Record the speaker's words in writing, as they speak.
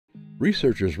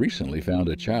Researchers recently found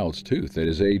a child's tooth that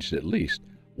is aged at least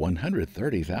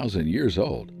 130,000 years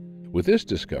old. With this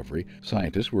discovery,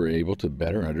 scientists were able to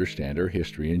better understand our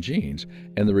history and genes,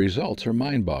 and the results are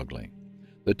mind-boggling.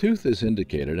 The tooth has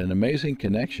indicated an amazing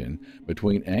connection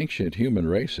between ancient human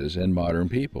races and modern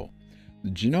people.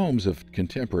 The genomes of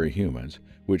contemporary humans,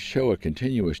 which show a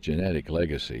continuous genetic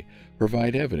legacy,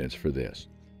 provide evidence for this.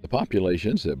 The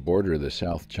populations that border the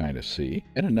South China Sea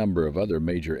and a number of other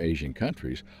major Asian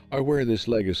countries are where this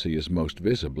legacy is most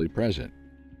visibly present.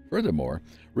 Furthermore,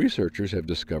 researchers have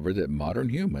discovered that modern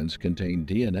humans contain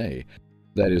DNA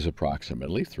that is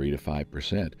approximately 3 to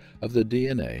 5% of the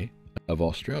DNA of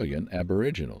Australian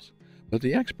Aboriginals. But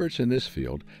the experts in this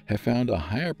field have found a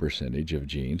higher percentage of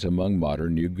genes among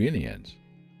modern New Guineans.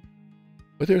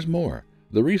 But there's more.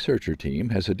 The researcher team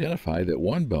has identified that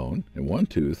one bone and one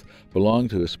tooth belong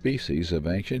to a species of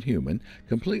ancient human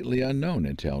completely unknown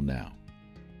until now.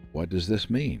 What does this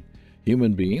mean?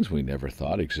 Human beings we never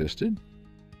thought existed?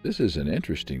 This is an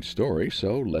interesting story,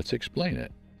 so let's explain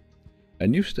it. A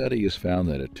new study has found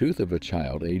that a tooth of a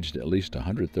child aged at least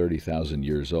 130,000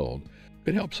 years old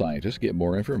could help scientists get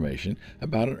more information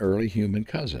about an early human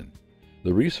cousin.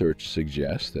 The research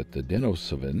suggests that the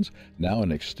Denisovans, now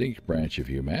an extinct branch of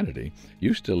humanity,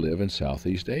 used to live in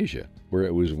Southeast Asia, where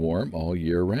it was warm all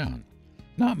year round.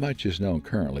 Not much is known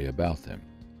currently about them.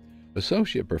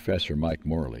 Associate Professor Mike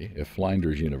Morley of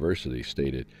Flinders University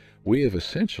stated, "We have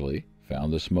essentially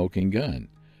found the smoking gun.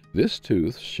 This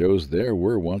tooth shows there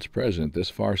were once present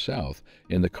this far south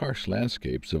in the karst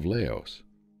landscapes of Laos."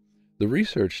 The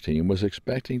research team was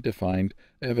expecting to find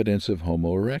evidence of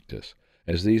Homo erectus,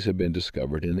 as these had been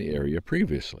discovered in the area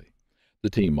previously. The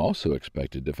team also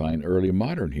expected to find early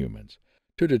modern humans.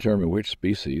 To determine which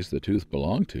species the tooth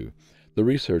belonged to, the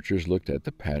researchers looked at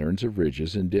the patterns of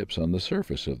ridges and dips on the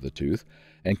surface of the tooth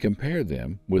and compared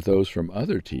them with those from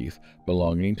other teeth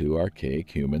belonging to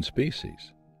archaic human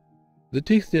species. The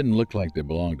teeth didn't look like they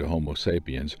belonged to Homo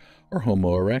sapiens or Homo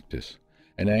erectus,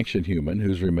 an ancient human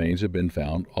whose remains have been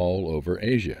found all over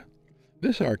Asia.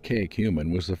 This archaic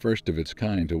human was the first of its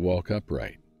kind to walk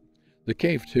upright. The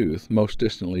cave tooth, most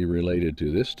distantly related to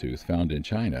this tooth found in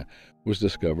China, was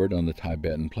discovered on the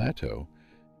Tibetan Plateau,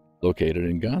 located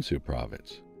in Gansu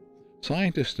province.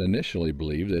 Scientists initially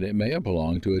believed that it may have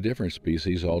belonged to a different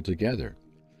species altogether,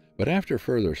 but after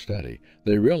further study,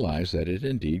 they realized that it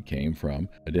indeed came from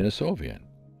a Denisovan.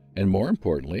 And more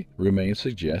importantly, remains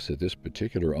suggest that this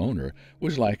particular owner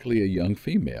was likely a young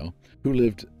female who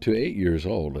lived to 8 years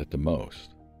old at the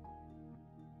most.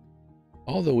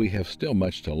 Although we have still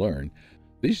much to learn,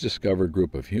 these discovered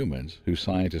group of humans, who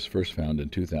scientists first found in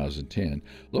 2010,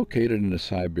 located in a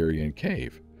Siberian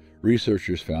cave.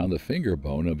 Researchers found the finger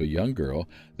bone of a young girl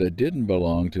that didn't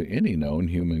belong to any known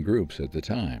human groups at the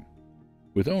time.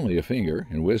 With only a finger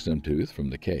and wisdom tooth from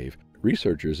the cave,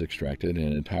 researchers extracted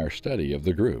an entire study of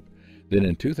the group. Then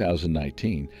in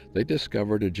 2019, they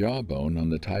discovered a jawbone on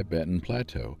the Tibetan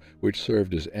Plateau, which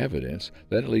served as evidence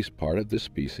that at least part of this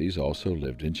species also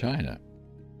lived in China.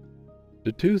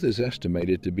 The tooth is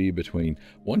estimated to be between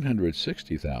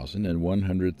 160,000 and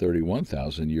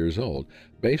 131,000 years old,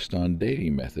 based on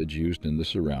dating methods used in the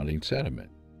surrounding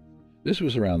sediment. This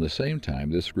was around the same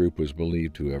time this group was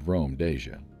believed to have roamed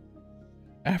Asia.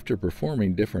 After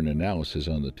performing different analysis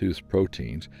on the tooth's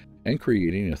proteins and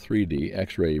creating a 3D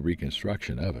X-ray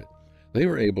reconstruction of it, they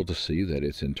were able to see that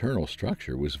its internal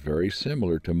structure was very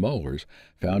similar to molars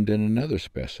found in another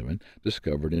specimen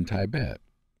discovered in Tibet.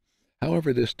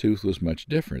 However, this tooth was much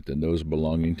different than those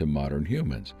belonging to modern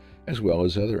humans, as well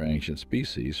as other ancient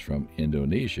species from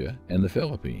Indonesia and the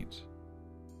Philippines.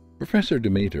 Professor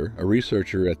Demeter, a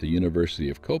researcher at the University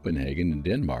of Copenhagen in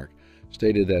Denmark,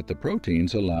 stated that the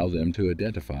proteins allow them to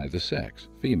identify the sex,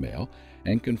 female,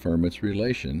 and confirm its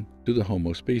relation to the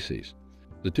Homo species.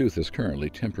 The tooth is currently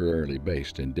temporarily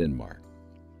based in Denmark.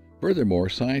 Furthermore,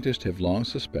 scientists have long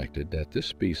suspected that this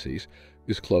species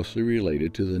is closely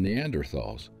related to the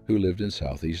Neanderthals, who lived in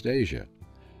Southeast Asia.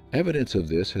 Evidence of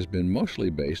this has been mostly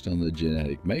based on the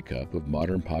genetic makeup of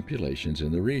modern populations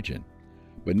in the region,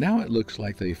 but now it looks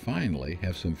like they finally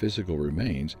have some physical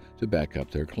remains to back up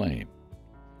their claim.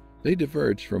 They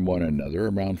diverged from one another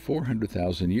around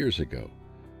 400,000 years ago.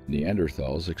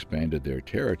 Neanderthals expanded their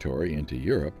territory into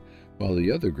Europe, while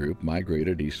the other group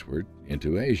migrated eastward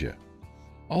into Asia.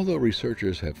 Although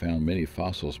researchers have found many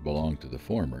fossils belong to the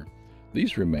former,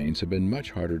 these remains have been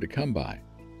much harder to come by.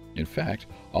 In fact,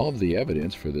 all of the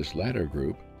evidence for this latter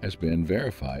group has been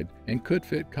verified and could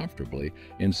fit comfortably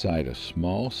inside a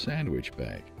small sandwich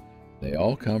bag. They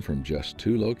all come from just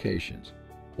 2 locations,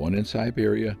 one in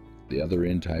Siberia, the other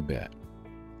in Tibet.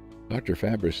 Dr.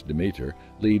 Fabrice Demeter,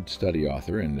 lead study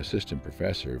author and assistant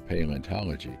professor of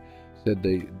paleontology, said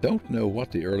they don't know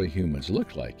what the early humans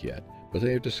looked like yet, but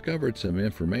they have discovered some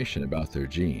information about their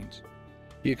genes.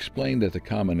 He explained that the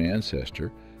common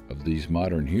ancestor of these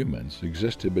modern humans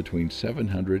existed between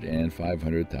 700 and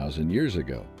 500,000 years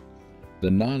ago. The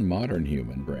non-modern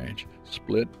human branch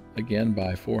split again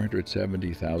by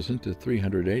 470,000 to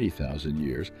 380,000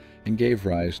 years and gave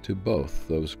rise to both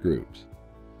those groups.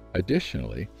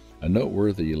 Additionally, a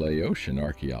noteworthy Laotian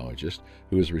archaeologist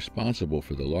who is responsible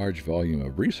for the large volume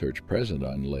of research present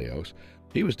on Laos,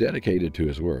 he was dedicated to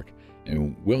his work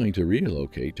and willing to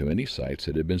relocate to any sites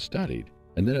that had been studied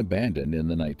and then abandoned in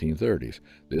the 1930s.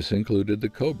 This included the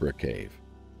Cobra Cave.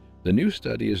 The new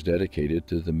study is dedicated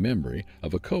to the memory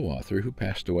of a co-author who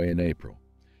passed away in April.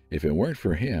 If it weren't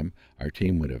for him, our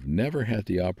team would have never had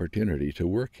the opportunity to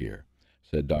work here,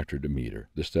 said Dr. Demeter,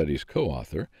 the study's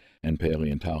co-author and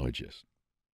paleontologist.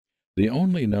 The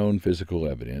only known physical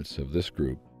evidence of this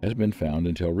group has been found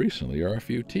until recently are a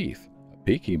few teeth, a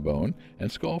pinky bone,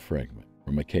 and skull fragment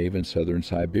from a cave in southern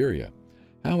Siberia.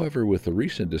 However, with the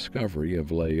recent discovery of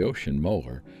Laotian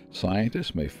molar,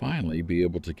 scientists may finally be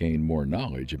able to gain more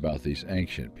knowledge about these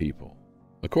ancient people.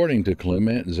 According to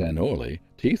Clement Zanoli,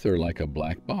 teeth are like a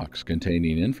black box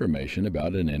containing information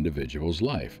about an individual's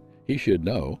life. He should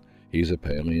know. He's a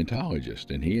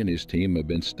paleontologist, and he and his team have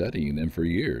been studying them for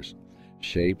years.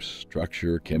 Shapes,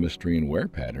 structure, chemistry, and wear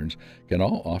patterns can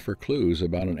all offer clues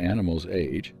about an animal's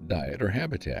age, diet, or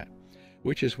habitat,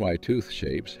 which is why tooth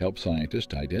shapes help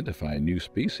scientists identify new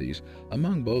species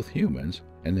among both humans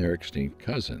and their extinct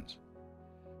cousins.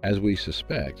 As we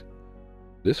suspect,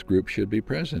 this group should be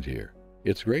present here.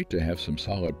 It's great to have some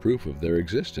solid proof of their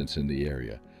existence in the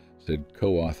area, said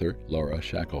co-author Laura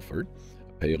Shackelford,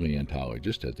 a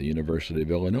paleontologist at the University of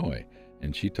Illinois,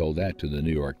 and she told that to the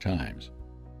New York Times.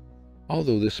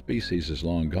 Although this species is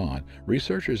long gone,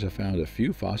 researchers have found a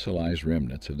few fossilized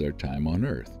remnants of their time on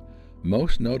Earth.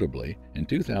 Most notably, in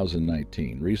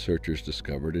 2019, researchers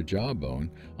discovered a jawbone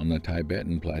on the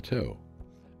Tibetan Plateau.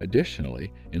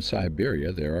 Additionally, in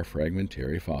Siberia there are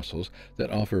fragmentary fossils that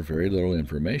offer very little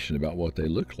information about what they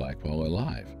looked like while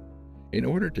alive. In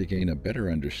order to gain a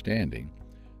better understanding,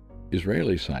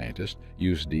 Israeli scientists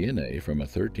used DNA from a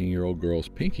 13-year-old girl's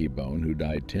pinky bone who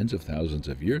died tens of thousands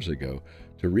of years ago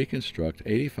to reconstruct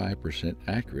 85%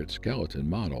 accurate skeleton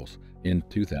models in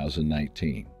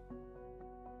 2019.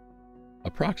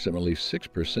 Approximately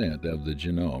 6% of the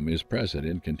genome is present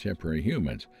in contemporary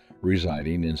humans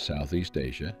residing in Southeast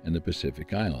Asia and the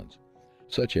Pacific Islands,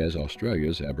 such as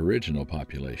Australia's Aboriginal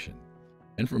population,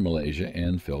 and from Malaysia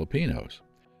and Filipinos.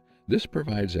 This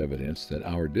provides evidence that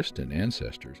our distant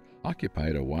ancestors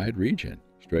occupied a wide region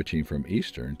stretching from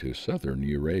eastern to southern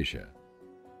Eurasia.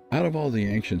 Out of all the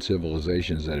ancient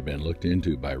civilizations that have been looked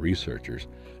into by researchers,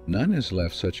 none has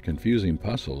left such confusing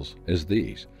puzzles as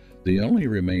these. The only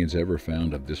remains ever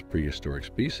found of this prehistoric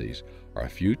species are a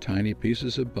few tiny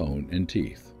pieces of bone and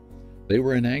teeth. They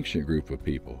were an ancient group of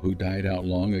people who died out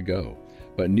long ago,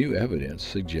 but new evidence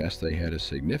suggests they had a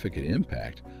significant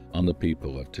impact on the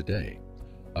people of today.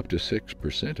 Up to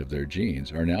 6% of their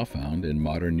genes are now found in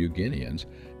modern New Guineans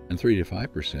and 3 to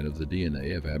 5% of the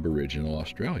DNA of Aboriginal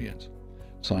Australians.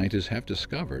 Scientists have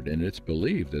discovered, and it's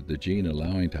believed that the gene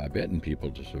allowing Tibetan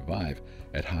people to survive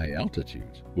at high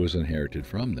altitudes was inherited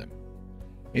from them.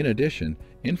 In addition,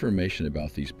 information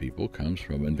about these people comes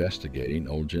from investigating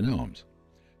old genomes.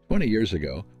 20 years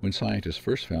ago, when scientists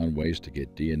first found ways to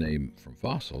get DNA from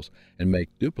fossils and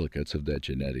make duplicates of that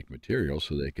genetic material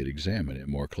so they could examine it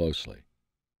more closely.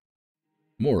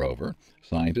 Moreover,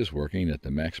 scientists working at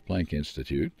the Max Planck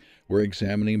Institute were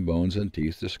examining bones and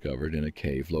teeth discovered in a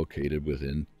cave located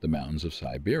within the mountains of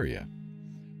Siberia.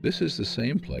 This is the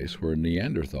same place where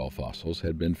Neanderthal fossils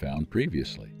had been found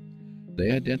previously.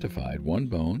 They identified one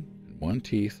bone and one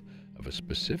teeth of a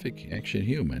specific ancient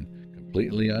human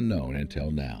completely unknown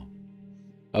until now.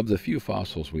 Of the few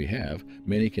fossils we have,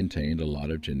 many contained a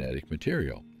lot of genetic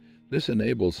material. This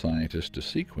enabled scientists to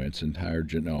sequence entire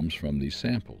genomes from these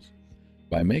samples.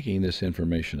 By making this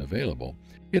information available,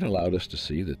 it allowed us to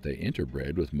see that they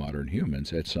interbred with modern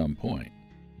humans at some point.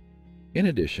 In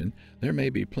addition, there may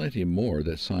be plenty more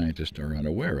that scientists are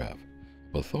unaware of.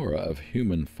 A plethora of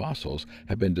human fossils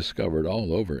have been discovered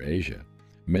all over Asia,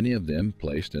 many of them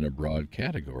placed in a broad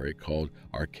category called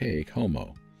archaic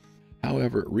Homo.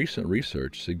 However, recent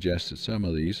research suggests that some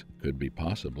of these could be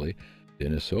possibly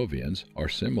Denisovians or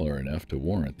similar enough to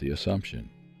warrant the assumption.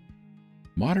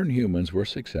 Modern humans were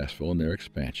successful in their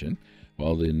expansion,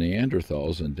 while the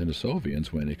Neanderthals and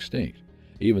Denisovians went extinct,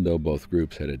 even though both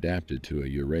groups had adapted to a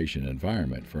Eurasian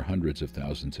environment for hundreds of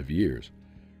thousands of years.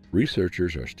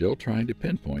 Researchers are still trying to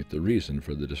pinpoint the reason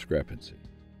for the discrepancy.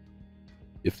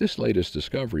 If this latest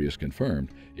discovery is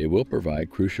confirmed, it will provide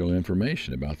crucial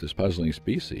information about this puzzling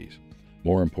species.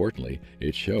 More importantly,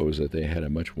 it shows that they had a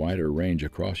much wider range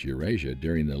across Eurasia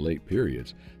during the late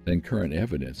periods than current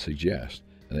evidence suggests,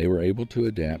 and they were able to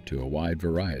adapt to a wide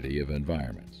variety of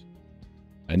environments.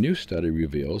 A new study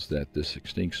reveals that this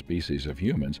extinct species of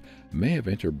humans may have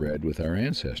interbred with our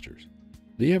ancestors.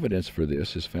 The evidence for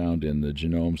this is found in the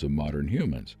genomes of modern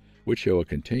humans, which show a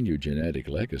continued genetic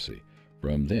legacy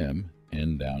from them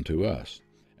and down to us.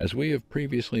 As we have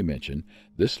previously mentioned,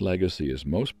 this legacy is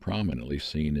most prominently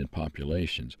seen in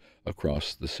populations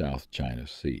across the South China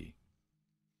Sea.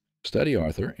 Study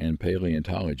author and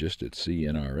paleontologist at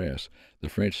CNRS, the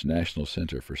French National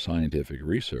Center for Scientific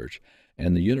Research,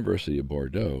 and the University of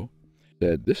Bordeaux,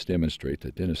 said this demonstrates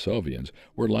that Denisovians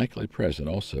were likely present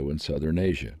also in southern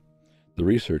Asia. The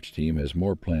research team has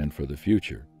more planned for the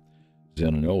future.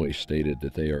 Zenonoli stated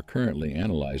that they are currently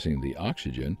analyzing the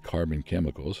oxygen-carbon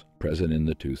chemicals present in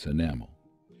the tooth's enamel.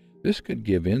 This could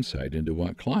give insight into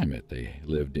what climate they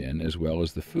lived in as well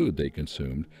as the food they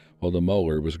consumed while the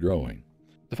molar was growing.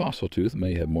 The fossil tooth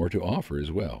may have more to offer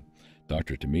as well.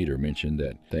 Dr. Demeter mentioned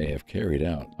that they have carried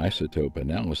out isotope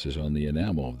analysis on the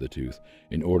enamel of the tooth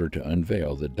in order to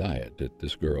unveil the diet that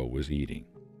this girl was eating.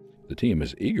 The team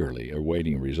is eagerly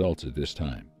awaiting results at this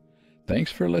time. Thanks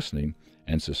for listening,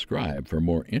 and subscribe for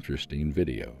more interesting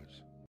videos.